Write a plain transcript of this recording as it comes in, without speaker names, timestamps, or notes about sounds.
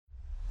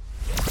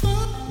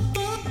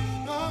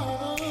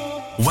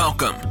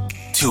Welcome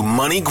to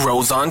Money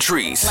Grows on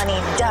Trees. Money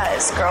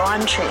does grow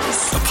on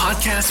trees. A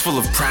podcast full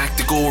of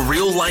practical,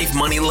 real-life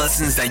money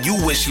lessons that you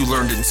wish you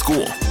learned in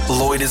school.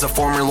 Lloyd is a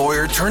former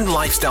lawyer turned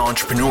lifestyle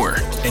entrepreneur.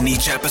 In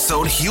each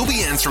episode, he'll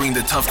be answering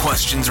the tough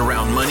questions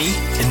around money,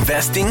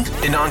 investing,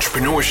 and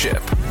entrepreneurship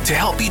to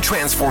help you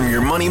transform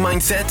your money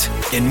mindset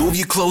and move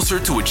you closer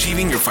to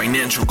achieving your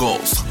financial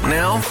goals.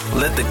 Now,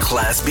 let the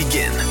class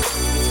begin.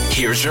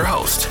 Here's your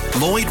host,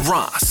 Lloyd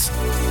Ross.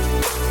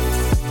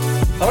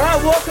 All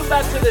right, welcome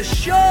back to the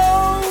show,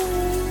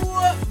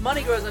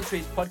 Money Grows on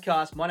Trees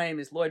podcast. My name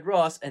is Lloyd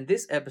Ross, and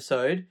this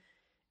episode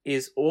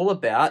is all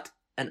about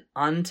an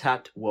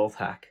untapped wealth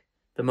hack.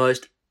 The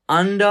most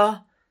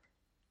underused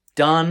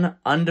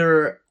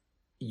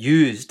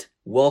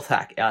wealth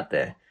hack out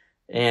there.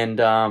 And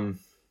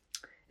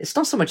it's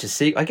not so much a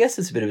secret. I guess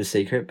it's a bit of a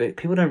secret, but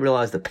people don't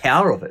realize the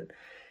power of it.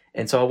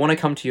 And so I want to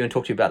come to you and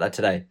talk to you about that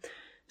today.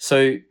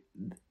 So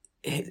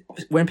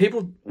when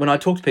I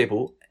talk to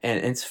people,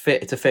 and it's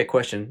a fair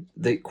question,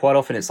 quite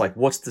often it's like,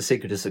 what's the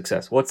secret to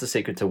success? What's the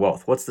secret to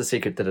wealth? What's the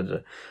secret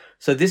to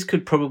So this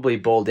could probably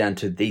boil down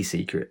to the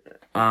secret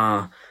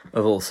of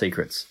all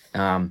secrets.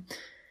 And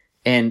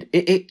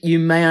you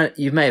may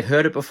have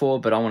heard it before,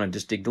 but I want to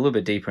just dig a little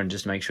bit deeper and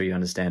just make sure you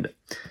understand it.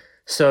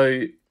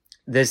 So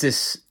there's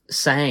this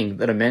saying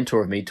that a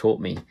mentor of me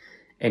taught me,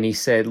 and he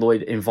said,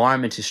 Lloyd,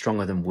 environment is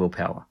stronger than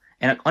willpower.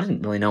 And I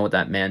didn't really know what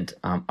that meant.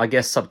 I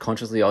guess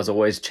subconsciously I was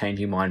always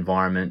changing my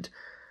environment.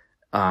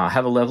 I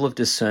have a level of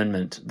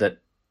discernment that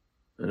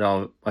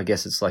I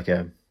guess it's like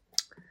a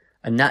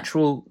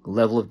natural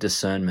level of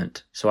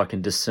discernment, so I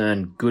can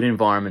discern good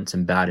environments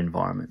and bad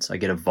environments. I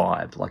get a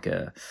vibe,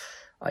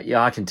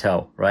 I can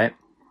tell, right?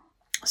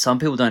 Some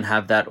people don't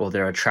have that, or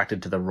they're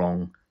attracted to the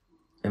wrong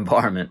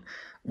environment,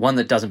 one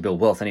that doesn't build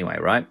wealth anyway,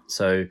 right?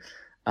 So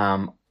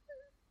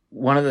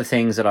one of the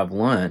things that I've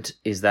learned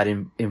is that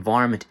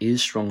environment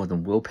is stronger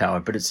than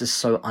willpower, but it's just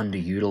so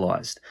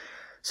underutilized.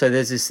 So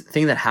there's this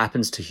thing that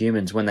happens to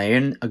humans when they're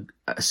in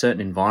a certain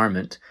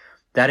environment.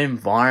 That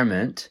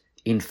environment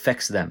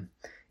infects them.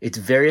 It's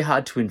very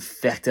hard to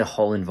infect a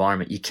whole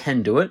environment. You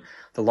can do it.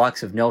 The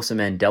likes of Nelson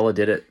Mandela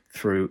did it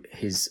through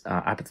his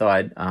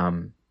apartheid,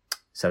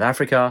 South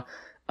Africa.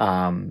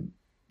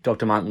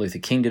 Dr. Martin Luther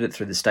King did it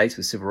through the States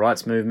with the Civil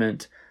Rights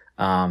Movement.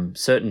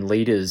 Certain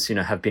leaders,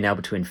 have been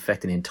able to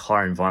infect an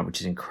entire environment,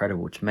 which is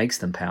incredible, which makes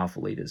them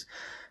powerful leaders.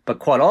 But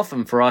quite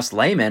often for us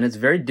laymen, it's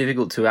very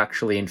difficult to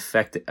actually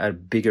infect a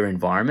bigger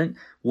environment.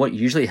 What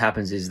usually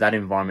happens is that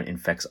environment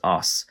infects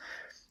us,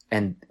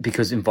 and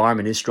because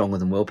environment is stronger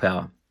than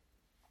willpower.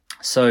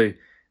 So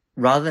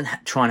rather than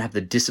try and have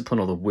the discipline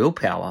or the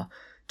willpower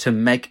to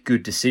make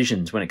good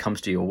decisions when it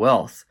comes to your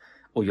wealth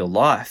or your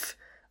life,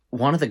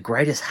 one of the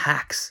greatest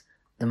hacks,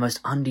 the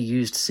most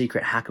underused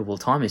secret hack of all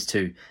time, is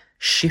to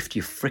shift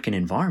your freaking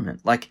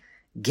environment. Like,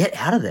 get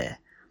out of there.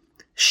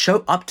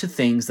 Show up to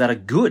things that are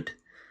good.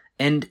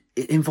 And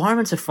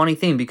environment's a funny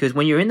thing, because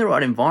when you're in the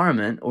right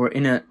environment, or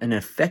in an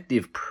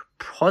effective,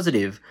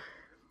 positive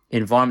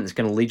environment that's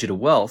going to lead you to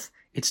wealth,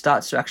 it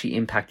starts to actually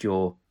impact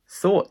your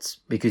thoughts,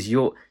 because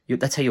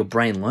that's how your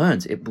brain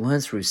learns. It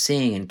learns through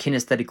seeing and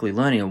kinesthetically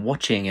learning and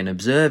watching and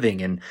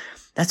observing, and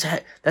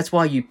that's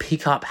why you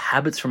pick up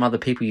habits from other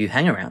people you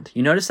hang around.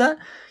 You notice that?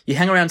 You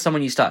hang around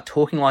someone, you start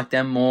talking like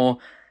them more,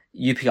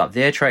 you pick up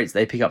their traits,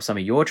 they pick up some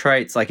of your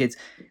traits. Like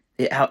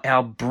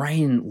our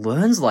brain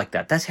learns like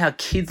that. That's how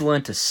kids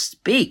learn to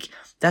speak.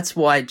 That's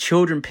why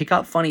children pick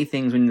up funny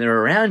things when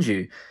they're around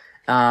you.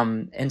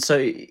 And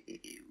so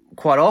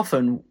quite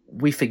often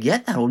we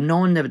forget that, or no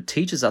one ever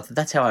teaches us that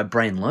that's how our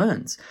brain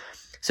learns.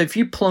 So if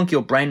you plonk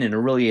your brain in a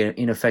really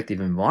ineffective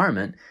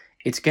environment,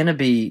 it's going to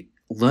be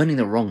learning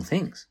the wrong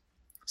things.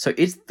 So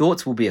its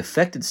thoughts will be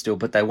affected still,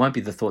 but they won't be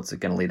the thoughts that are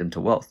going to lead them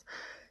to wealth.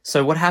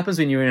 So what happens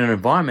when you're in an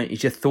environment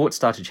is your thoughts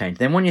start to change.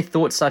 Then when your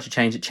thoughts start to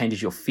change, it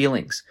changes your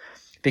feelings.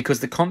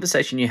 Because the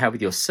conversation you have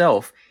with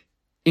yourself,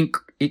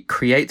 it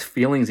creates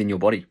feelings in your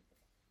body.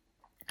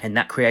 And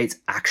that creates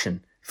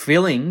action.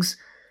 Feelings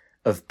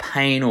of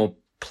pain or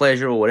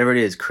pleasure or whatever it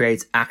is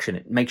creates action.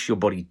 It makes your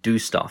body do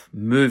stuff,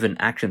 move and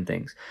action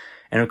things.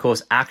 And of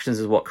course, actions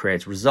is what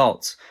creates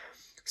results.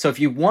 So if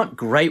you want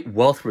great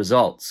wealth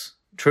results,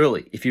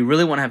 truly, if you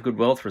really want to have good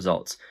wealth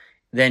results,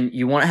 then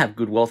you want to have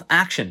good wealth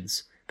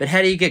actions. But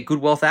how do you get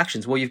good wealth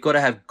actions? Well, you've got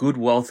to have good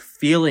wealth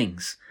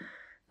feelings.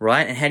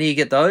 Right? And how do you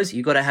get those?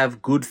 You've got to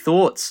have good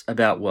thoughts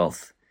about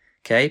wealth.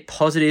 Okay?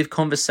 Positive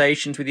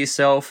conversations with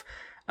yourself.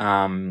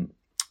 Good,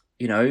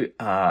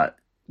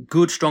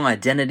 strong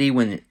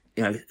identity,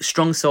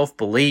 strong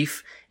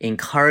self-belief,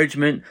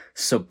 encouragement,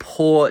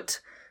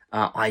 support,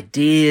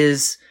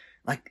 ideas.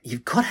 Like,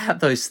 you've got to have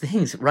those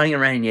things running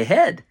around in your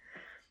head.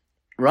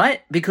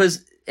 Right?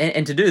 Because,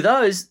 and to do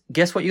those,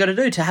 guess what you got to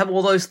do? To have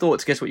all those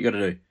thoughts, guess what you got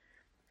to do?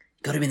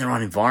 You got to be in the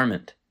right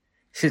environment.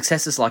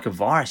 Success is like a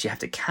virus you have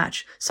to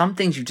catch. Some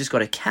things you've just got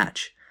to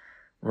catch,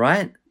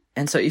 right?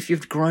 And so if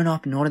you've grown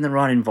up not in the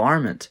right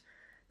environment,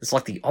 it's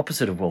like the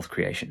opposite of wealth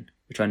creation,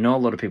 which I know a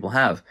lot of people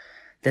have,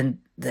 then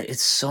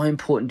it's so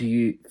important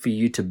for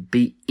you to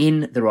be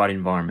in the right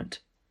environment.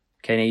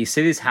 Okay, now you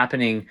see this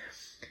happening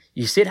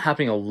You see it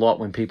happening a lot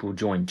when people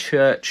join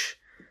church.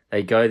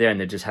 They go there and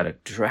they've just had a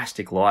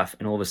drastic life,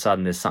 and all of a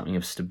sudden there's something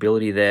of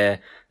stability there.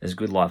 There's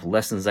good life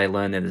lessons they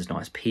learn there. There's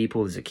nice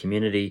people. There's a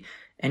community.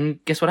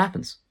 And guess what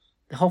happens?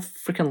 The whole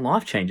freaking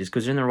life changes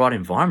because they're in the right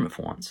environment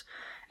for once.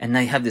 And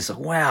they have this,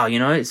 wow,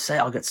 say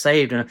I got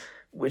saved,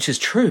 which is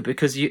true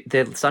because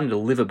they're starting to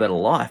live a better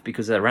life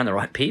because they're around the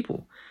right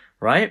people,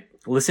 right?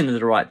 Listen to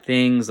the right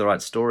things, the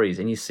right stories.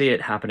 And you see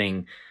it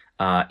happening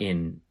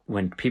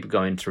when people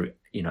go in through,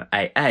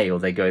 AA, or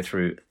they go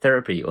through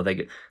therapy, or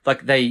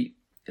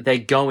they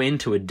go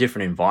into a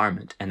different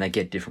environment and they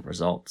get different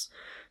results.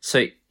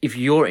 So if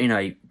you're in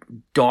a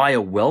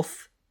dire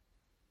wealth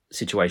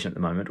situation at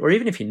the moment, or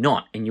even if you're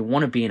not and you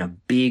want to be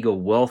in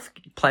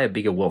play a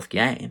bigger wealth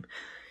game,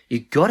 you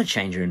got to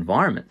change your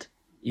environment.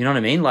 You know what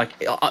I mean? Like,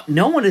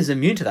 no one is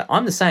immune to that.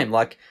 I'm the same.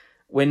 Like,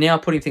 we're now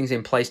putting things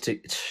in place to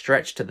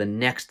stretch to the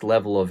next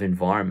level of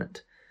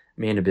environment.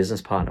 Me and a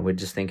business partner, we're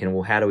just thinking,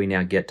 well, how do we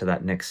now get to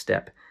that next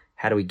step?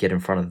 How do we get in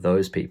front of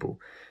those people?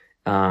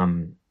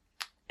 And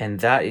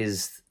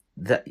it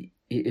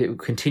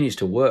continues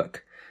to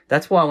work.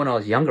 That's why when I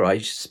was younger, I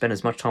used to spend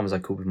as much time as I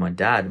could with my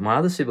dad. My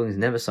other siblings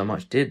never so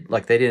much did.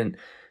 Like, they didn't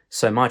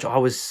so much.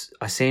 I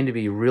seemed to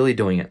be really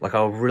doing it. Like,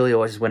 I really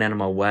always went out of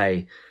my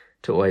way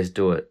to always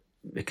do it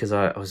because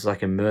I was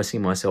like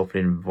immersing myself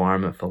in an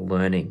environment for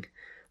learning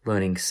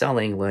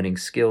selling, learning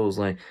skills.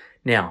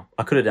 Now,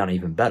 I could have done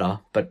even better,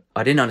 but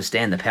I didn't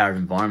understand the power of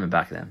environment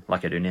back then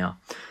like I do now.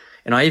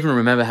 And I even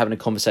remember having a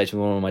conversation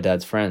with one of my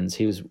dad's friends.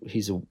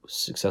 He's a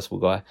successful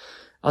guy.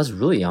 I was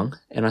really young,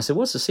 and I said,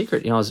 "What's the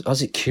secret?" I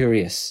was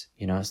curious.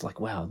 I was like,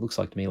 "Wow, it looks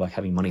like to me like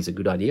having money is a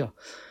good idea."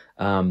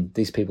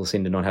 These people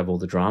seem to not have all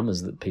the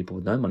dramas that people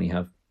with no money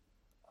have.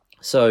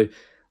 So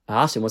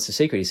I asked him, "What's the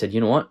secret?" He said,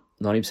 "You know what?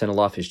 90% of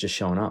life is just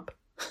showing up."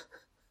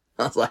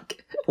 I was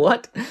like,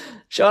 "What?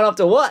 Showing up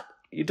to what?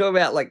 You talk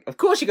about of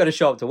course you got to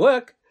show up to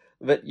work,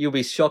 but you'll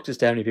be shocked as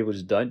to how many people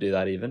just don't do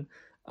that even."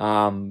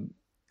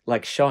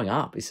 Showing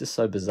up, it's just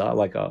so bizarre.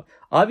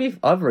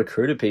 I've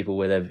recruited people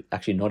where they've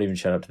actually not even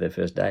showed up to their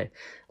first day.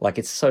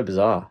 It's so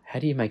bizarre. How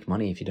do you make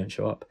money if you don't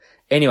show up?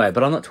 Anyway,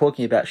 but I'm not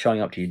talking about showing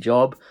up to your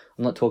job.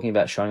 I'm not talking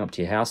about showing up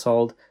to your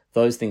household.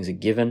 Those things are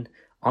given.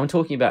 I'm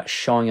talking about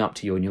showing up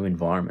to your new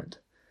environment.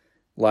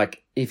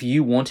 If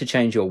you want to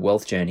change your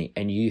wealth journey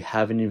and you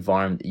have an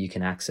environment that you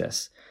can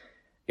access,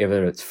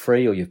 whether it's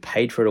free or you've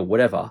paid for it or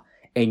whatever,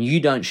 and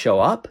you don't show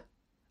up,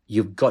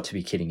 you've got to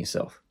be kidding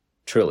yourself.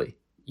 Truly.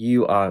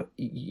 You're not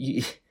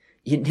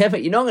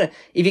gonna,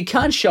 if you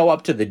can't show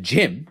up to the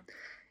gym,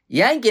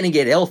 you ain't gonna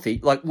get healthy.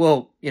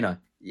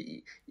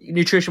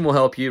 Nutrition will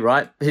help you,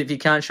 right? But if you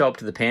can't show up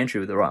to the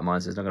pantry with the right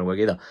mindset, it's not gonna work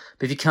either.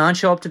 But if you can't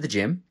show up to the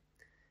gym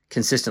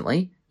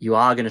consistently, you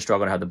are gonna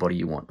struggle to have the body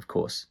you want, of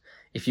course.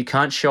 If you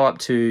can't show up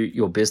to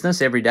your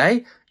business every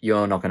day,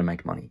 you're not gonna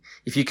make money.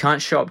 If you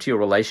can't show up to your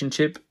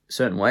relationship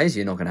certain ways,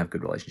 you're not gonna have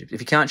good relationships.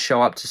 If you can't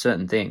show up to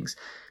certain things,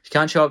 if you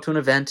can't show up to an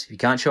event, if you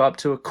can't show up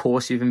to a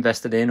course you've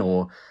invested in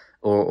or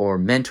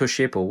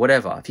mentorship or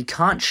whatever, if you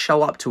can't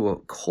show up to a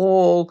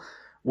call,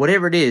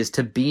 whatever it is,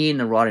 to be in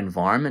the right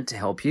environment to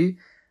help you,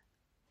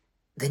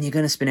 then you're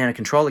going to spin out of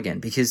control again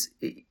because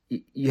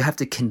you have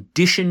to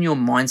condition your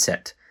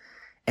mindset.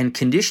 And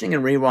conditioning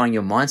and rewiring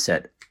your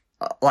mindset,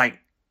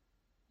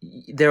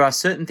 there are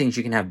certain things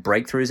you can have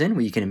breakthroughs in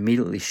where you can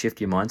immediately shift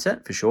your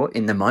mindset for sure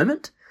in the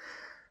moment.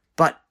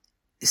 But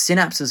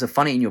synapses are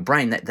funny in your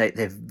brain that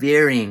they're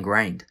very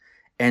ingrained,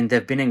 and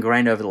they've been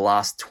ingrained over the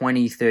last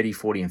 20, 30,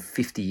 40, and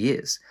 50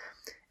 years.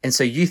 And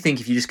so you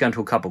think if you just go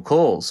into a couple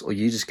calls, or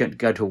you just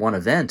go to one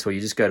event, or you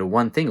just go to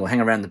one thing, or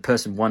hang around the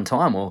person one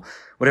time, or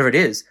whatever it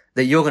is,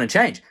 that you're going to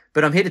change.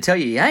 But I'm here to tell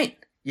you, you ain't.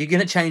 You're going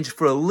to change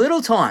for a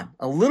little time,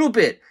 a little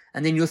bit,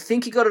 and then you'll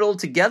think you got it all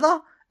together,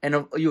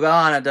 and you go,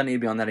 I don't need to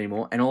be on that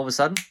anymore. And all of a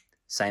sudden,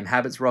 same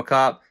habits rock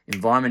up,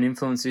 environment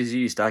influences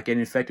you start getting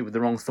infected with the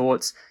wrong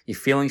thoughts, your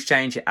feelings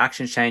change, your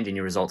actions change, and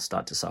your results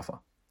start to suffer.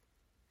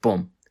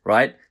 Boom,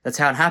 right? That's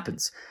how it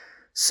happens.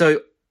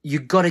 So you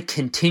got to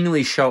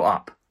continually show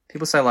up.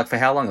 People say, for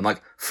how long? I'm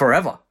like,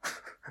 forever.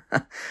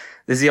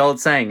 There's the old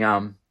saying,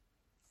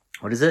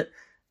 what is it?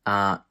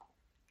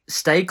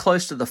 Stay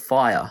close to the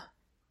fire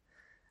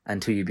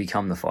until you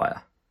become the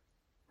fire,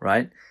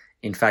 right?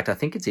 In fact, I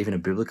think it's even a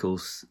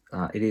biblical,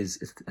 I think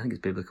it's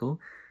biblical.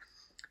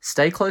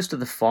 Stay close to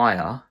the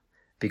fire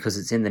because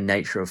it's in the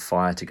nature of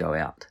fire to go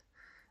out.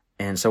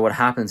 And so what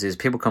happens is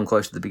people come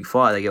close to the big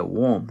fire, they get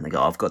warm, they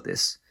go, I've got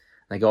this.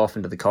 They go off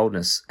into the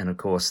coldness, and of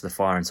course the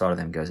fire inside of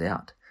them goes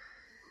out.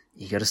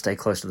 You got to stay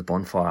close to the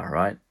bonfire,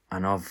 right?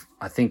 And I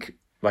think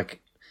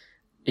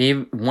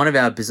even one of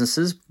our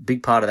businesses,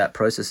 big part of that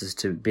process is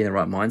to be in the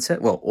right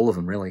mindset. Well, all of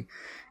them really.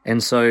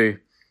 And so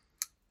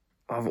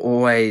we've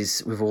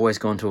always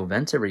gone to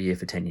events every year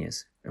for 10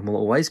 years, and we'll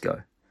always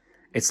go.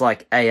 It's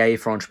like AA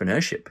for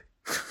entrepreneurship,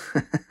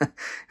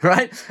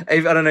 right?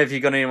 I don't know if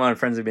you've got any of my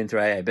friends who've been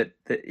through AA, but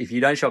if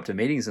you don't show up to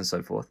meetings and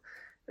so forth,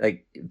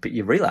 but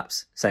you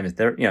relapse. Same as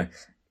there,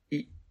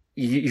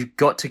 you've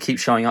got to keep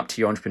showing up to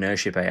your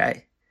entrepreneurship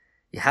AA.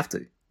 You have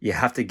to. You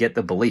have to get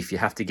the belief. You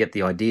have to get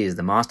the ideas,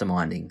 the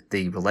masterminding,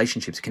 the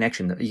relationships,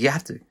 connection. You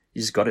have to.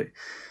 You just got to.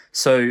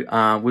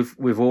 So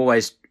we've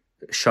always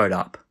showed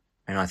up.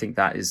 And I think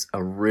that is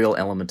a real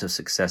element of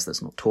success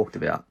that's not talked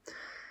about.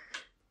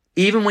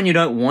 Even when you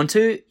don't want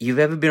to, you've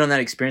ever been on that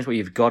experience where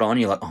you've got on,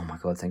 you're like, oh my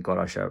God, thank God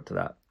I showed up to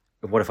that.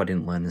 What if I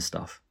didn't learn this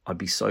stuff? I'd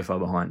be so far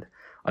behind.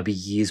 I'd be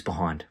years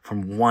behind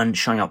from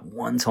showing up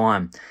one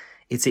time.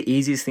 It's the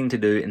easiest thing to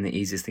do and the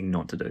easiest thing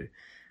not to do.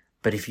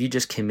 But if you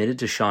just committed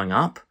to showing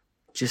up,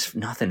 just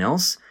nothing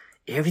else,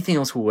 everything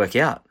else will work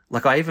out.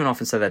 Like I even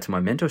often say that to my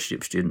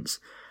mentorship students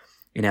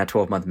in our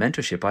 12-month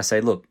mentorship. I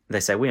say, look, they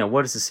say, well,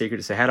 what is the secret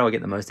to say, how do I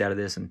get the most out of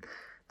this? And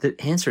the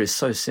answer is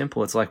so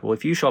simple. It's like, well,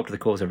 if you show up to the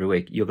calls every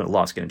week,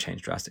 life's going to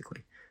change drastically.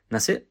 And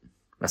that's it.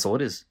 That's all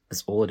it is.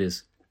 That's all it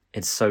is.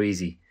 It's so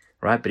easy,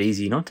 right? But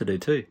easy not to do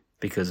too,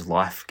 because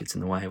life gets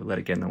in the way. We let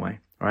it get in the way,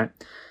 right?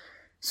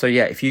 So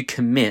yeah, if you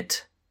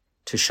commit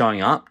to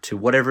showing up to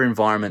whatever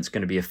environment's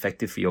going to be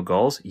effective for your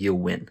goals, you'll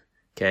win.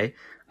 Okay.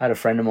 I had a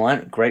friend of mine,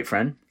 a great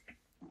friend,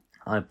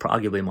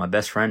 arguably my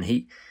best friend.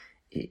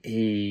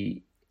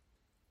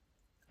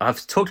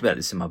 I've talked about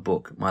this in my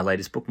book, my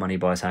latest book, Money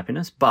Buys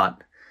Happiness.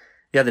 But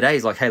the other day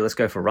he's like, hey, let's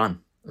go for a run.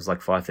 It was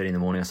like 5:30 in the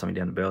morning or something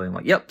down to Burley. I'm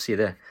like, yep, see you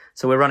there.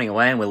 So we're running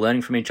away and we're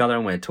learning from each other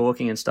and we're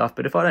talking and stuff.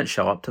 But if I don't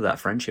show up to that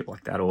friendship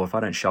like that, or if I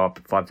don't show up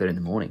at 5:30 in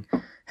the morning,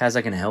 how's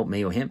that going to help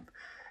me or him?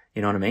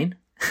 You know what I mean?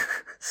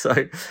 So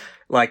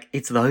like,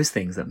 it's those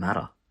things that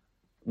matter.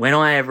 When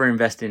I ever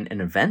invest in an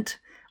event,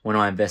 when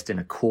I invest in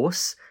a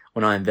course,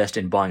 when I invest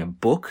in buying a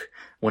book,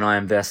 when I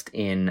invest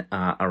in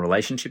a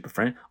relationship, a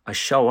friend, I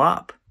show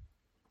up.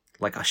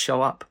 Like I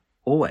show up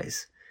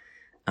always.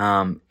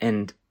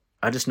 And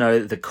I just know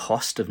the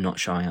cost of not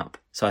showing up.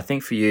 So I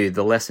think for you,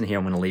 the lesson here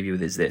I'm going to leave you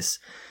with is this.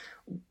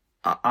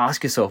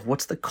 Ask yourself,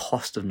 what's the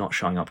cost of not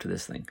showing up to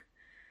this thing?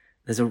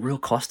 There's a real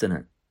cost in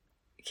it.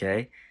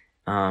 Okay.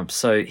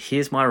 So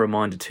here's my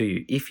reminder to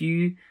you. If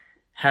you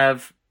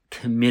have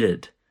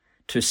committed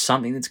to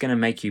something that's going to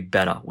make you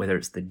better, whether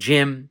it's the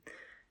gym,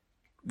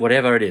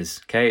 whatever it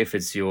is, okay? If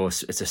it's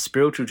a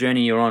spiritual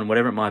journey you're on,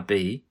 whatever it might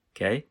be,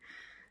 okay?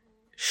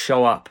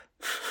 Show up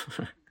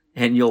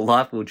and your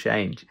life will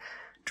change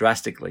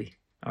drastically,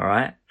 all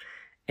right?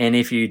 And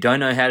if you don't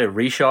know how to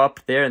re-show up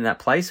there in that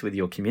place with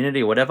your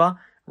community or whatever,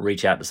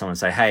 reach out to someone and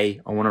say,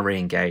 hey, I want to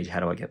re-engage. How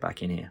do I get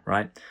back in here,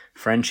 right?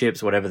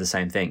 Friendships, whatever, the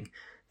same thing.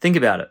 Think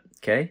about it,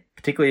 okay?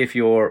 Particularly if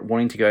you're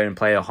wanting to go and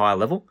play a higher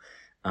level,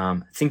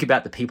 think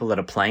about the people that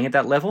are playing at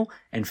that level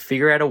and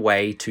figure out a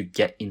way to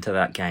get into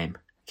that game,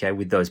 okay,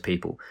 with those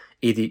people.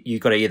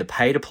 You've got to either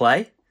pay to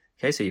play,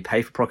 okay, so you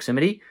pay for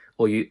proximity,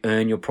 or you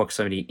earn your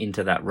proximity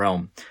into that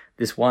realm.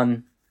 This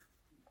one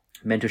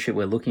mentorship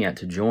we're looking at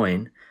to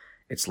join,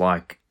 it's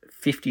like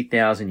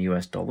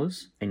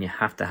 $50,000 and you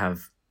have to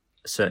have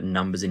certain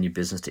numbers in your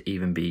business to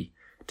even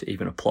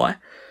apply.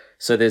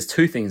 So there's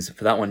two things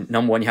for that one.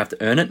 Number one, you have to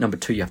earn it. Number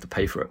two, you have to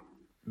pay for it.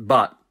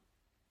 But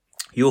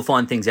you'll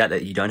find things out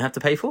that you don't have to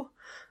pay for,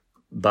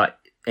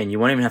 and you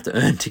won't even have to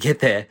earn to get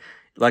there.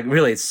 Like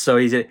really, it's so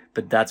easy,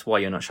 but that's why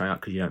you're not showing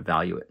up, because you don't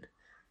value it.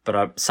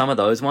 But some of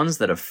those ones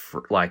that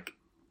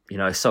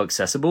are so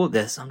accessible,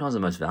 they're sometimes the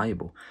most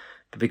valuable.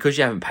 But because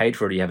you haven't paid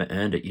for it, or you haven't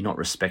earned it, you're not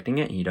respecting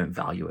it and you don't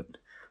value it.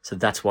 So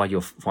that's why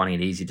you're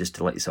finding it easy just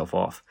to let yourself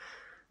off.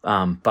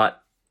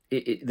 But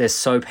they're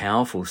so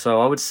powerful.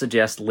 So I would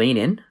suggest lean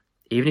in,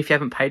 even if you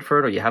haven't paid for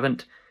it or you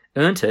haven't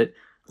earned it.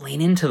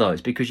 Lean into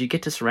those, because you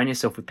get to surround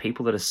yourself with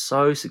people that are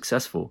so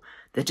successful.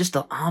 They're just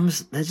an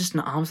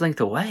arm's length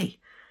away.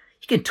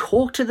 You can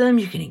talk to them.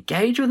 You can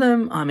engage with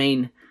them. I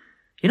mean,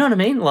 you know what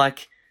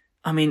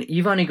I mean?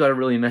 You've only got to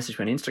really message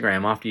me on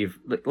Instagram after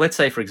let's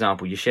say, for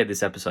example, you shared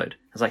this episode.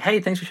 I was like, hey,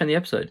 thanks for sharing the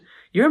episode.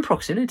 You're in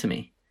proximity to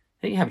me.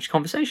 You can have a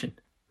conversation,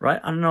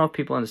 right? I don't know if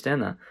people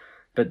understand that,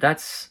 but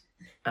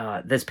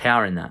there's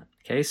power in that.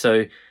 Okay.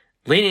 So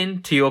lean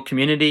into your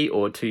community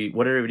or to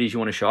whatever it is you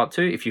want to show up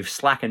to. If you've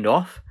slackened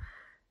off,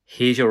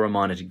 here's your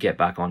reminder to get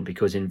back on,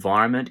 because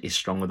environment is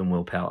stronger than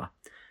willpower.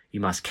 You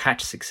must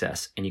catch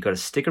success, and you've got to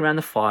stick around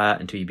the fire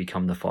until you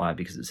become the fire,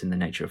 because it's in the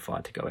nature of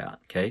fire to go out,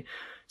 okay?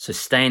 So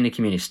stay in the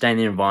community, stay in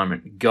the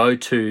environment, go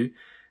to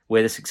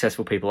where the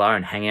successful people are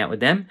and hang out with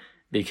them,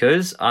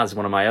 because, as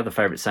one of my other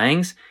favorite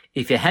sayings,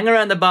 if you hang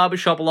around the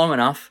barbershop long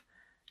enough,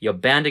 you're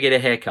bound to get a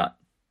haircut,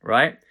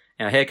 right?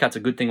 Now, a haircut's a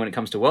good thing when it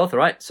comes to wealth,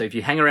 right? So if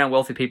you hang around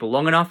wealthy people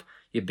long enough,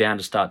 you're bound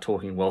to start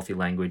talking wealthy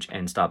language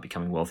and start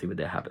becoming wealthy with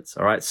their habits.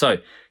 All right. So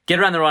get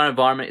around the right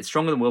environment. It's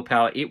stronger than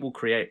willpower. It will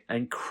create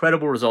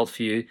incredible results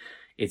for you.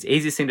 It's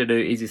easiest thing to do,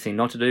 easiest thing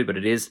not to do, but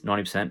it is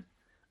 90%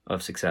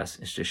 of success.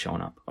 It's just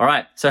showing up. All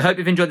right. So I hope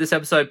you've enjoyed this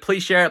episode.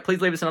 Please share it. Please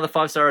leave us another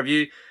 5-star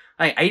review.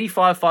 Hey,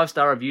 85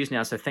 5-star reviews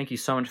now. So thank you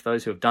so much for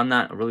those who have done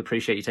that. I really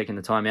appreciate you taking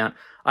the time out.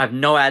 I have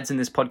no ads in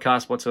this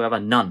podcast whatsoever.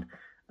 None.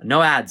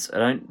 No ads.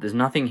 There's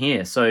nothing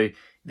here. So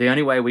the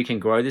only way we can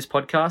grow this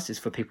podcast is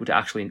for people to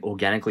actually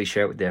organically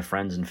share it with their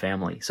friends and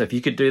family. So if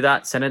you could do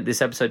that, send this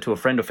episode to a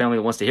friend or family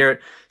that wants to hear it.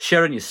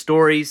 Share it in your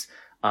stories.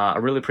 I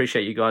really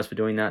appreciate you guys for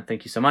doing that.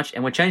 Thank you so much.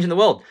 And we're changing the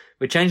world.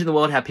 We're changing the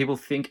world how people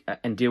think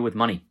and deal with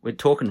money. We're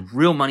talking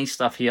real money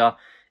stuff here.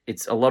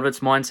 It's a lot of it's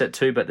mindset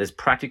too, but there's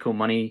practical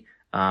money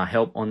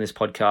help on this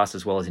podcast,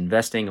 as well as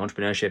investing,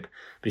 entrepreneurship.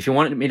 But if you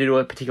wanted me to do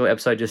a particular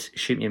episode, just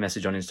shoot me a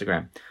message on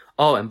Instagram.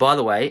 Oh, and by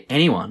the way,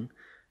 anyone,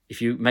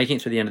 if you're making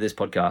it through the end of this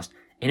podcast,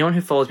 anyone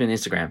who follows me on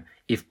Instagram,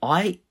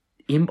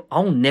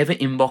 I'll never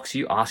inbox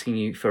you asking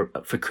you for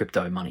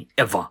crypto money,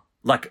 ever.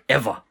 Like,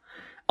 ever.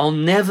 I'll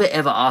never,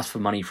 ever ask for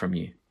money from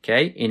you,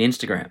 okay, in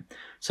Instagram.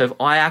 So if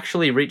I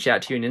actually reach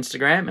out to you in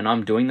Instagram and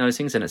I'm doing those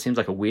things and it seems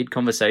like a weird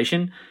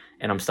conversation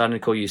and I'm starting to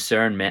call you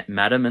sir and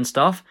madam and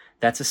stuff,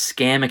 that's a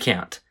scam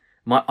account.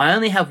 I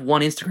only have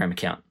one Instagram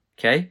account,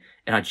 okay?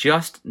 And I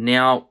just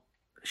now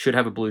should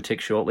have a blue tick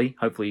shortly,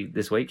 hopefully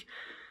this week.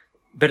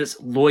 But it's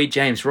Lloyd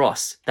James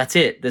Ross. That's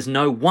it. There's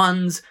no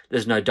ones.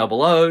 There's no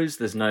double O's.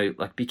 There's no,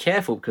 be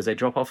careful because they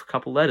drop off a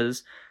couple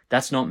letters.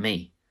 That's not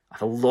me. I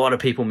have a lot of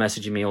people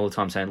messaging me all the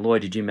time saying,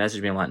 Lloyd, did you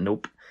message me? I'm like,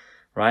 nope.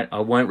 Right? I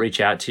won't reach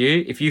out to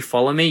you. If you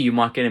follow me, you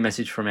might get a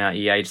message from our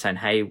EA saying,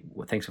 hey,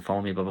 thanks for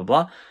following me, blah, blah,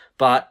 blah.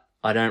 But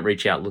I don't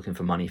reach out looking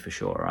for money for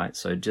sure, right?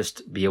 So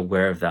just be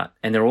aware of that.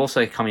 And they're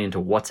also coming into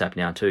WhatsApp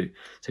now too.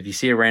 So if you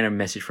see a random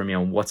message from me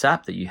on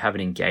WhatsApp that you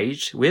haven't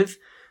engaged with,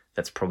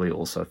 that's probably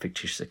also a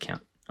fictitious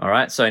account. All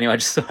right? So anyway, I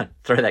just thought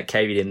I'd throw that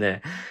caveat in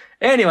there.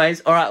 Anyways,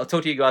 all right, I'll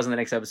talk to you guys in the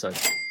next episode.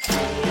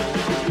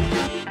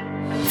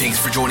 Thanks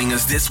for joining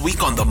us this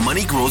week on the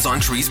Money Grows on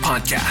Trees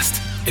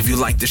podcast. If you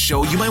like the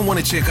show, you might want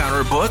to check out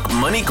our book,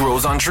 Money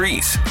Grows on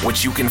Trees,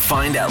 which you can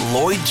find at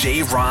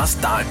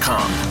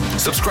LloydJRoss.com.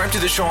 Subscribe to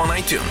the show on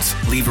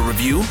iTunes, leave a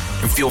review,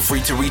 and feel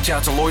free to reach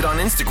out to Lloyd on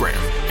Instagram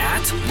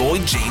at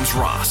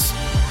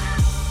LloydJamesRoss.